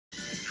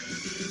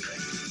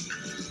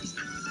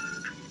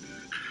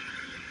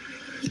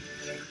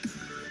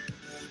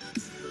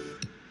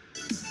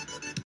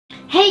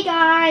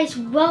guys,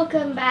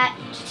 welcome back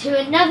to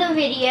another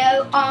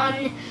video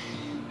on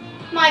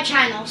my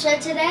channel. So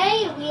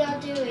today we are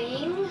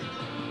doing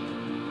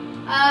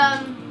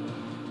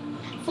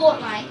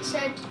Fortnite. So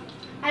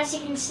as you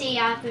can see,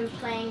 I've been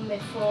playing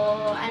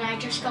before and I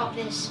just got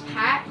this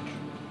pack.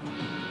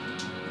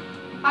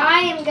 I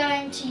am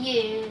going to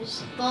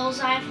use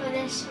Bullseye for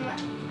this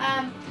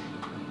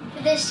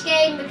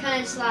game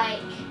because like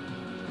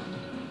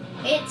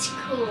it's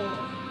cool.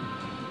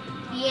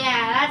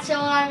 Yeah, that's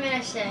all I'm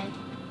gonna say.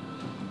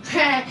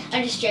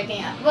 I'm just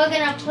joking. We're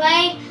gonna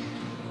play.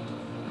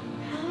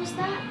 How is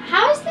that?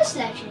 How is this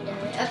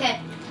legendary? Okay,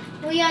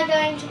 we are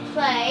going to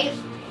play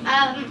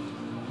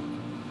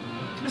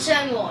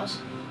Zone Wars.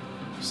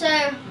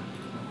 So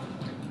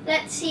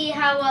let's see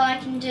how well I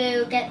can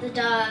do. Get the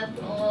dub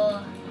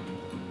or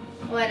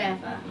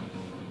whatever.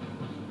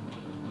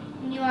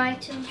 New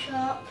item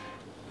shop.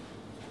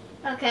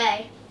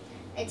 Okay,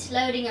 it's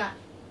loading up.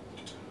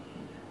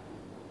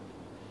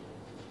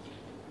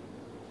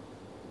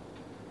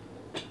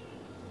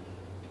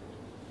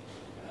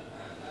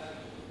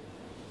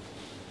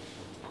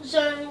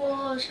 Zone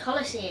Wars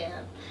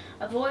Coliseum.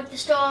 Avoid the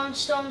storms.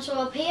 Storms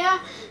will appear.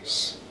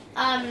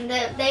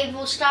 They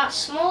will start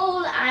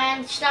small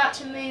and start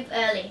to move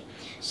early.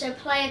 So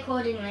play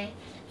accordingly.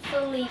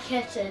 Fully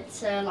kitted.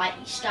 So like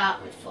you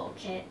start with 4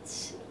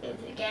 kits.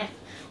 Again,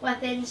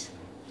 weapons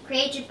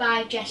created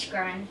by Jess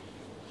Gran.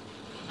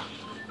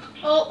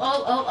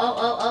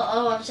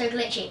 Oh! I'm so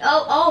glitchy.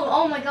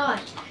 Oh my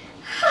god.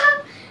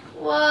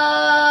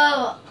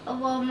 Whoa!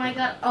 Oh my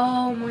god.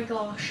 Oh my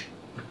gosh.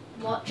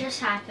 What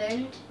just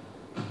happened?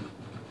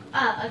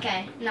 Oh,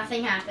 okay.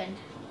 Nothing happened.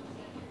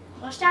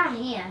 What's down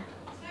here?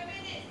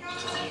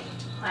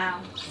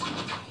 Wow.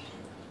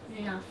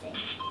 Nothing.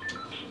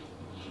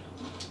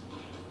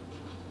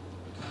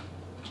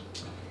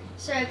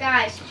 So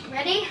guys,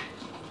 ready?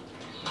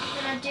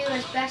 We're gonna do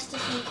as best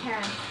as we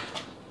can.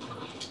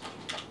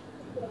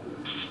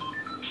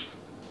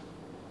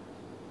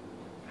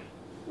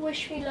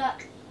 Wish me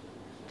luck.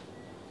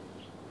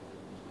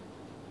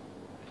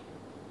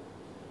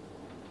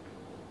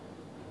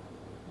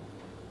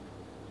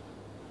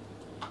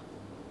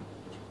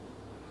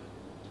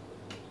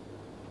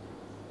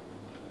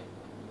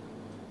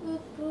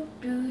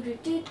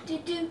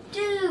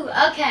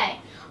 Okay.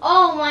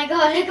 Oh my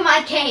god, look at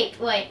my cape.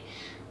 Wait.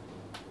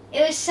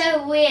 It was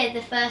so weird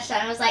the first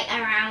time. It was like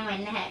around my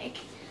neck.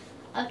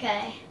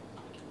 Okay.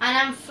 And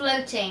I'm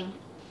floating.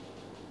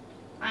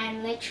 I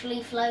am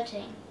literally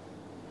floating.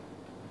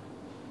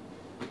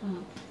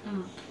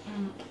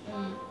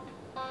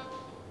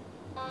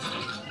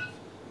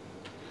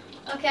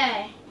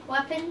 Okay.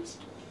 Weapons.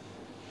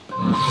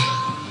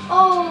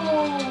 Oh,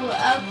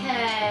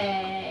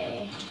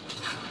 okay.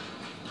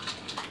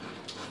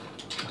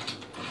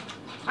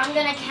 I'm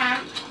gonna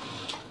camp,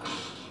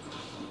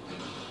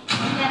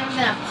 and then I'm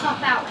gonna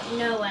pop out like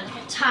nowhere, like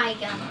a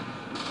tiger.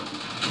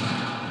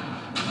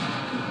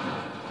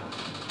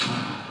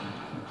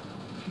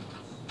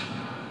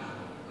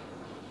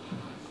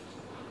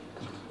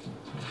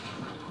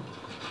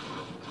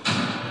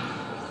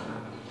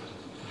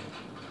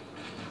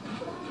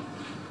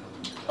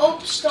 Oh,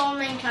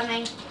 storm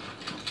incoming.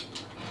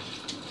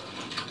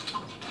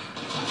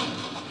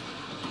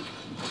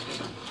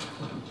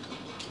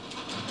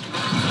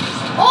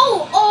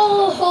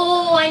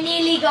 Oh, I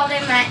nearly got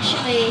him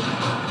actually.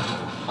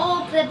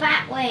 Oh, the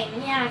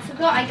Batwing. Yeah, I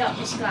forgot I got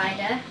this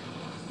glider.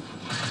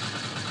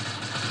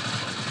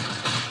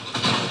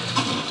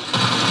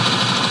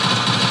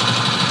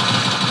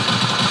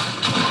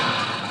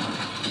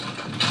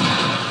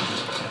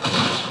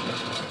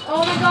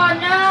 Oh my god,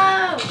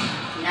 no!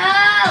 No!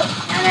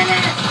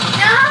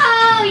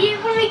 You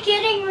gotta be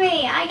kidding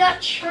me! I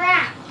got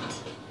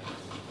trapped.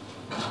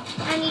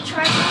 And he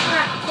tried to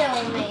trap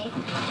kill me.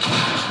 It's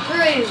just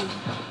rude.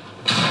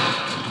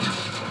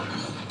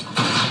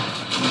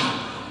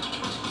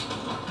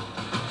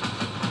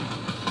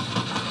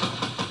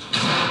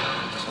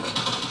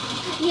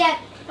 Yeah,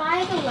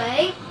 by the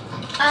way,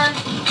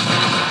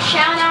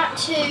 shout out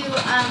to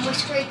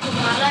Whiskery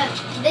Koala.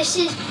 This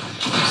is,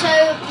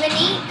 so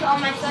Monique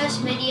on my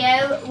first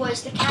video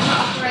was the camera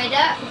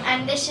operator,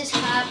 and this is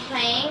her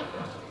playing.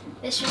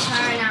 This was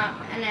her in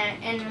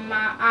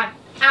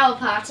our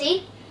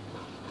party.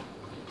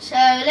 So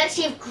let's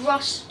see if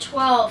Gross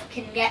 12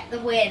 can get the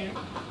win.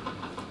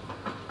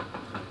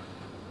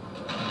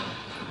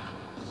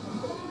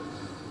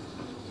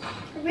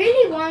 I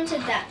really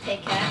wanted that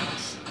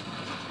pickaxe.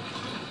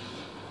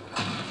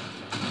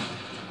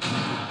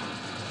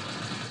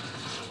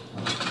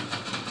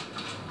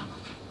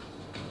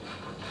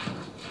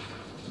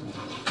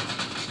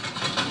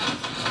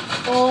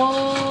 Oh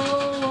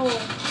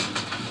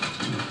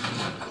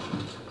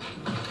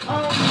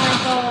my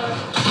god.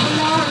 Come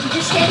on,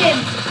 just hit him.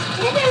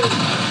 Hit him.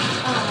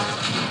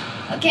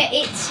 Oh. Okay,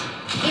 it's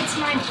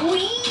my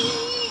boy.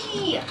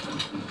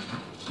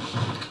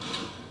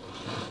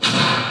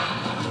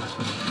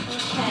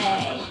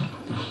 Okay.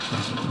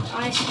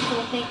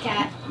 Icicle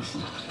pickaxe.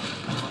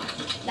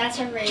 That's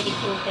a really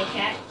cool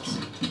pickaxe.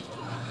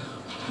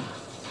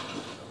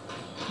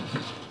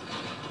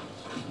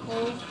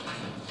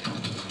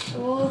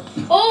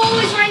 Oh,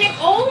 it's right next.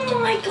 Oh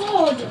my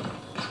god.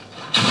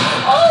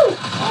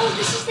 Oh,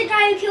 this is the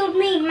guy who killed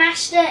me,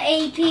 Master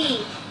AP.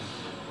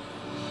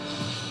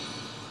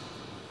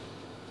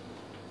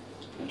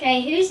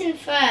 Okay, who's in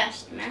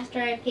first?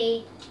 Master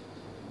AP.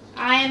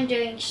 I am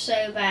doing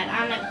so bad.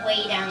 I'm like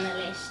way down the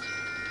list.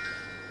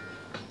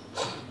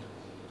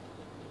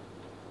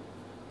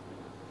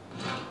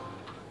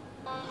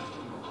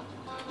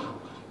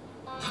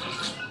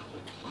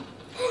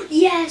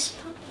 Yes,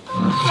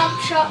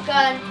 pump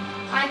shotgun.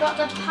 I got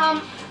the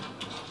pump.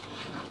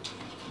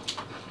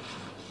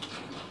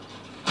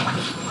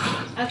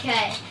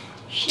 Okay,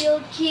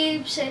 shield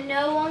cube so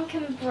no one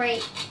can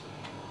break.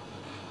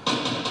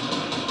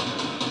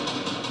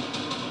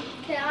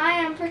 Okay, I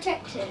am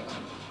protected.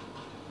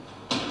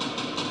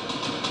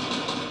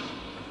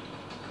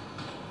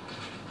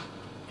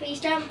 Please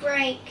don't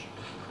break.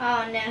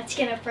 Oh no, it's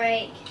gonna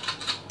break.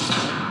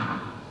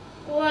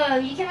 Whoa,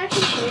 you can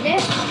actually shoot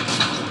it?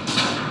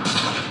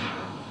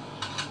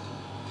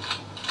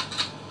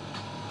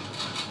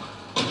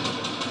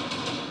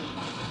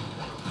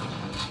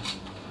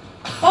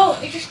 Oh,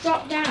 it just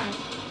dropped down.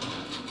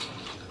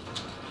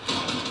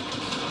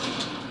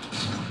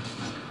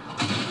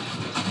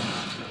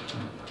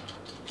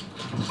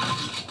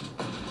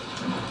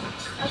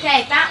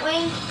 Okay,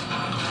 Batwing.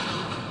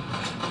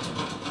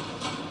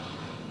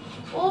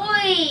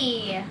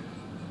 Oi!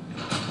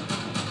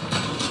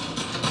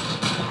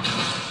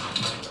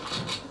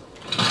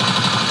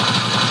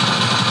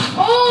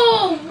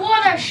 Oh,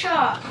 what a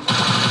shot!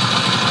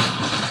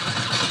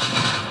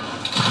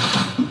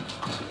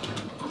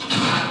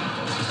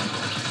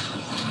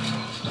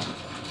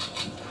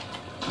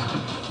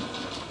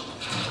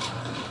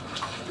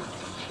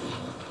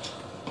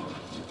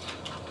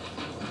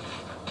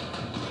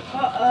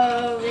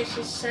 Uh-oh, this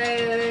is so...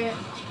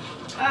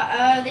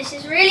 Uh-oh, this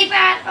is really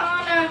bad.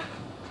 Oh no.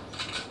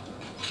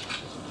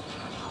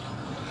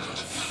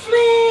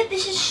 Flip,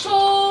 this is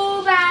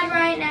so bad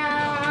right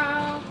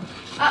now.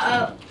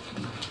 Uh-oh.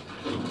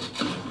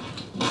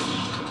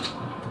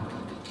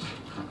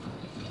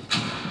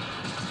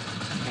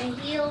 I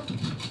heal.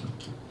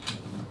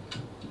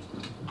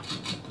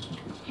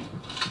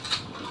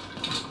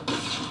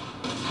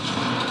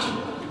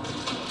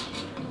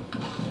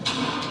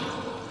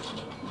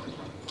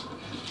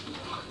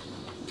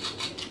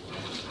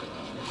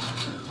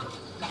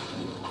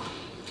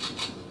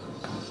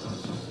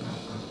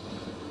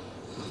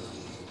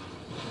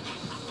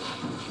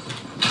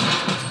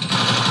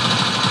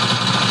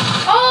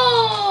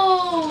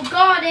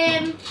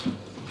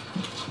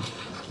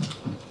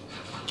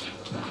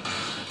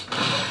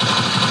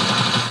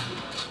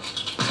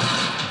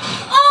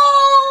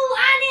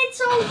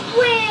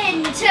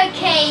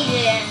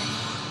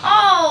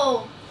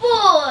 Oh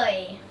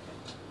boy!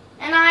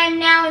 And I am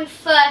now in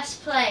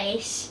first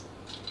place.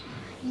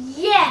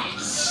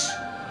 Yes!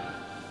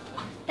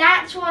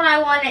 That's what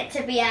I want it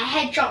to be, a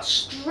headshot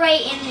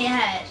straight in the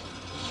head.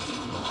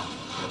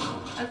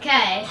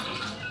 Okay.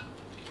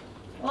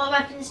 What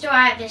weapons do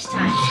I have this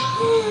time?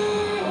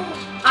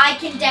 I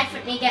can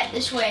definitely get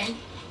this win.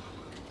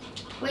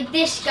 With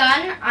this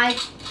gun, I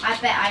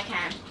bet I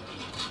can.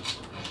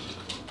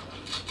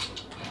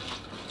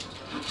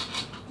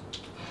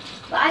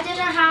 But I don't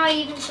know how I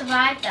even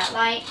survived that.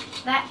 Like,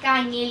 that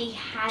guy nearly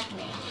had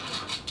me.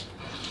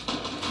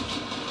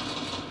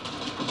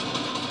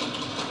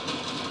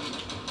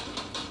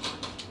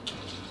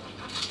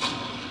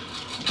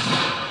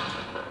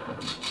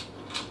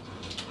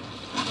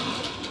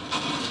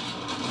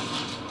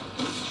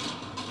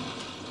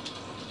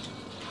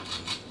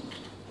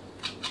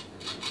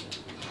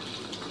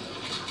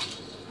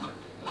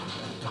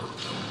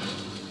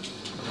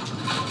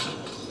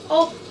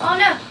 Oh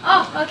no.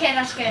 Oh, okay,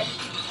 that's good.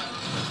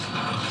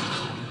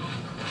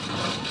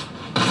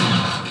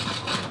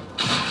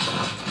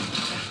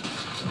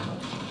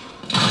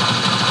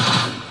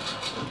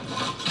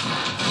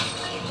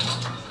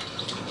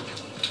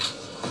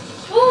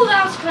 Oh,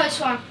 that was a close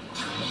one.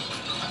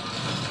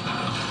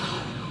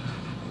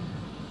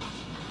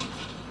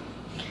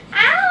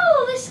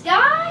 Ow, this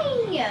guy.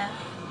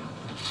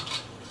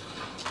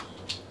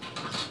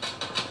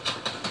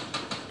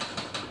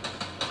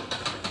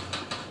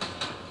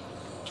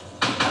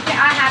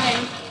 I have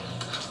him.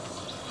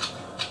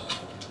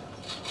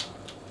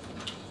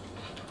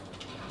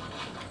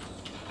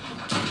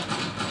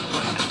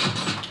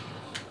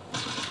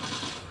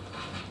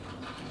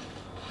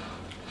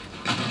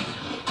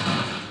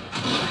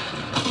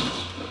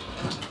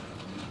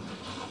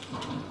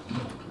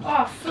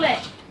 Oh,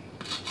 flip.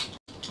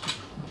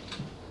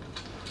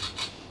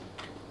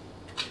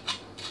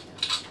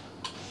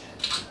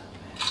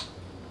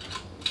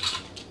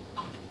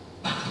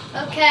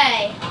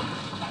 Okay.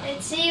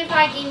 Let's see if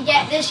I can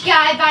get this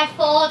guy by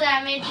 4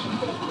 damage.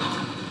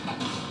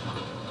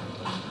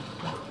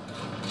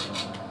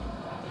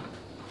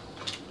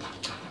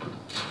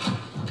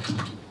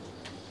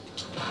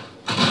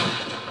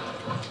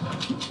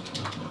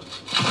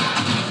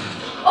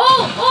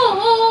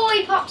 Oh,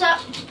 he popped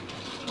up.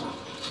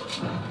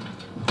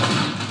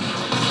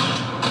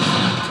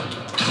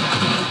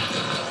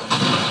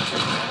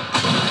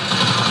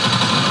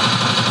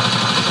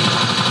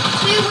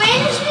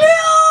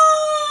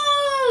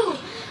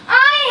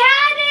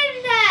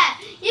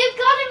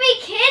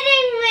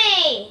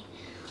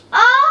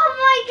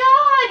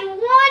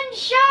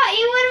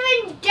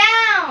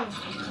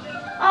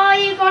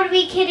 gotta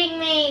be kidding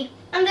me.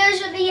 And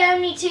those were the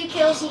only 2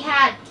 kills he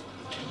had.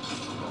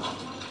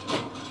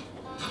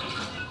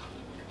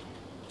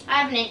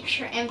 I have an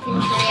infantry, I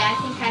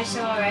think I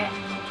saw it.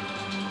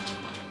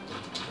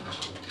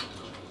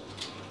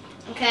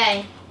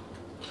 Okay.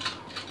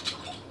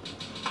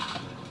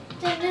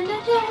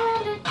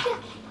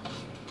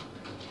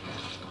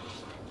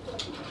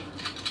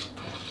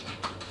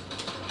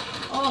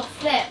 Oh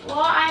flip, what?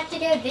 I have to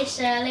go this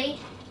early?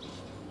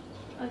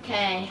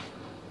 Okay.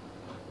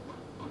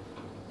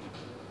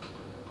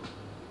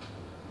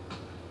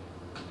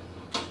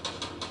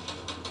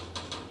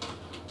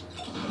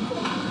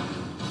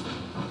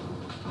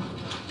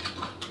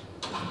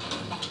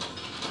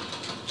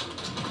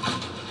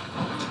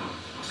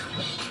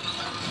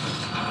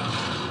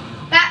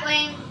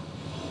 Batwing.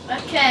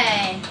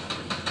 Okay.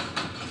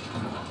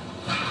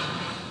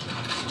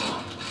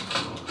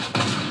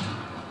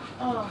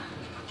 Oh.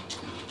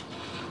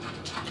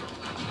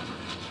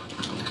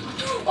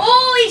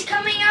 Oh, he's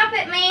coming up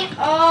at me.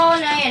 Oh,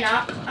 no, you're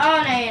not.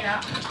 Oh, no, you're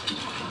not.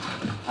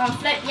 Oh,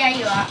 flip. Yeah,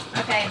 you are.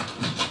 Okay.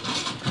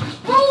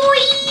 Boy,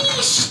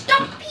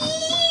 stop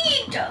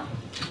it.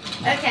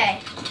 Okay.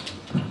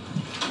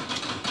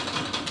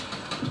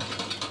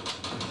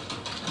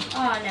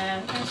 Oh,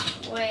 no.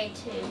 That's way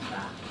too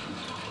far.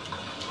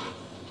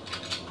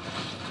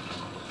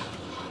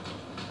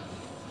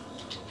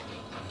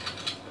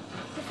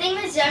 The thing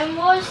with Zone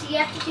Wars, you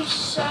have to do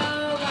so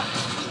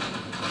much.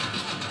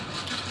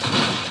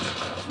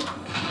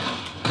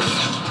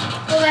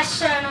 Oh, that's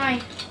so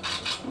annoying.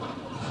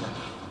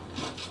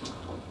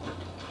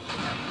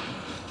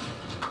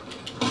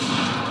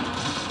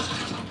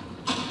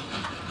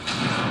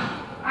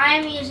 I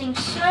am using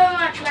so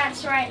much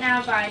mats right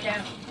now, but I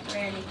don't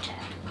really care.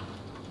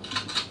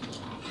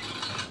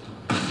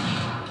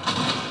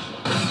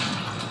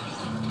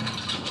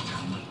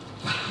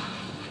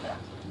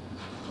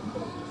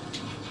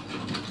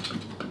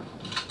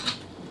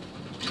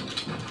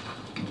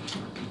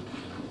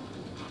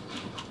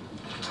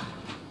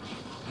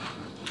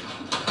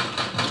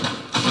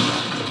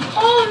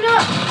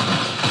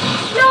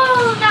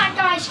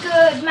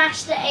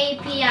 Master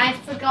AP, I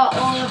forgot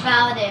all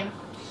about him.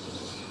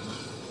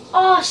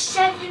 Oh,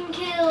 7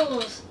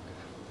 kills.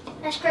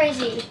 That's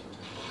crazy.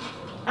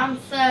 I'm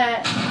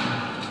 3rd.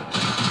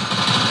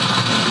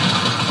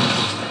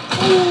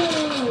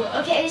 Ooh,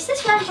 okay, is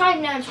this round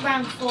 5? No, it's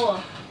round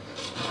 4.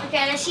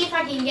 Okay, let's see if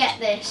I can get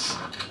this.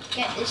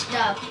 Get this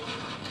dub.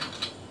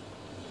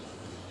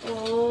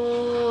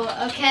 Oh,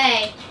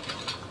 okay.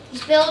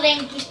 He's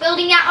building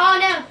that. Oh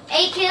no,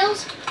 8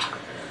 kills.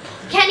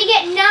 Can he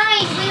get 9?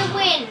 We'll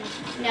win.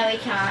 No, he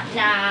can't.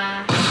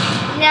 Nah.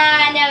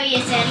 Nah, no, he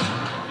isn't.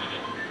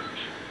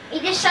 He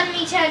just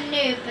suddenly turned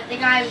noob, but the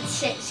guy with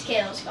 6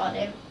 kills got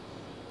him.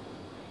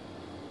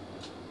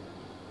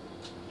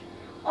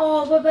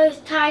 Oh, we're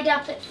both tied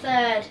up at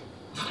 3rd.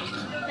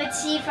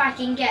 Let's see if I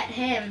can get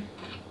him.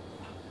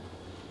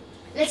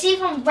 Let's see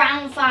if on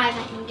round 5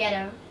 I can get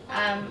a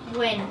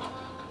win.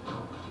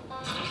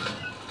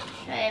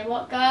 Okay,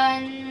 what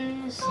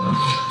guns?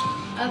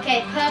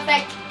 Okay,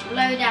 perfect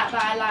loadout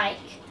that I like.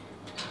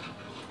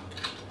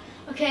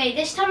 Okay,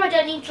 this time I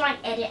don't need to like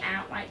edit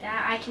out like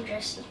that. I can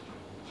just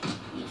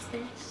use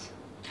this.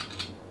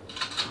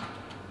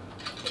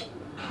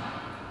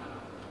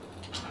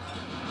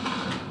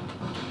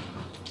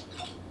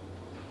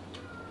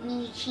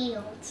 Need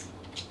shields.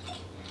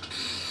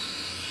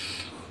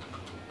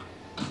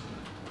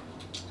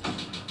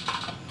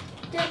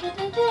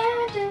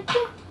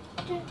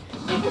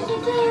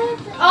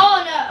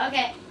 Oh no,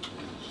 okay.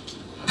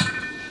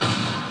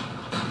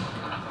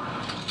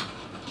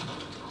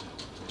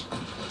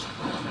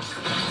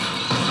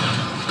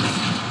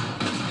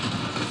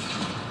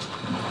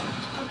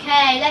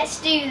 Okay, let's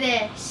do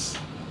this.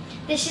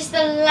 This is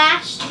the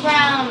last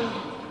round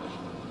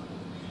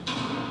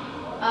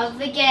of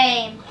the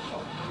game.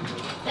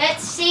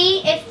 Let's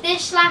see if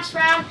this last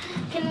round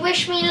can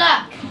wish me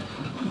luck.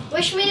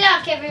 Wish me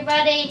luck,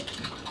 everybody.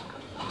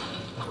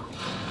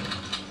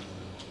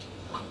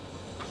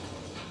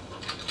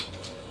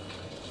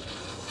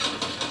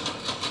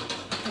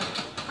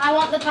 I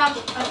want the pump.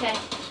 Okay.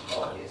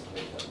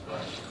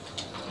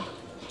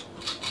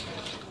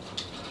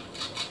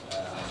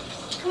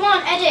 Come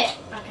on, edit.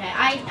 Okay,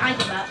 I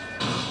give up.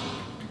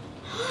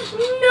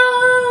 No,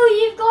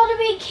 you've got to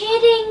be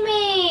kidding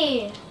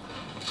me.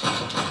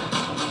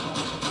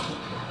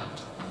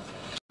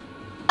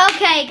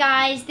 Okay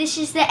guys, this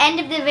is the end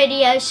of the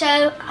video, so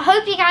I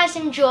hope you guys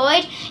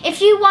enjoyed.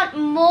 If you want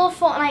more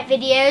Fortnite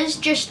videos,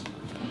 just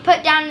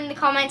put down in the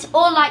comments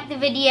or like the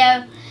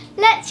video.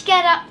 Let's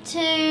get up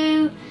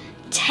to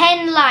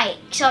 10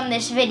 likes on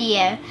this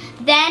video.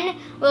 Then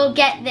we'll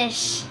do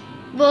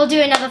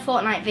another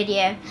Fortnite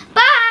video.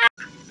 Bye!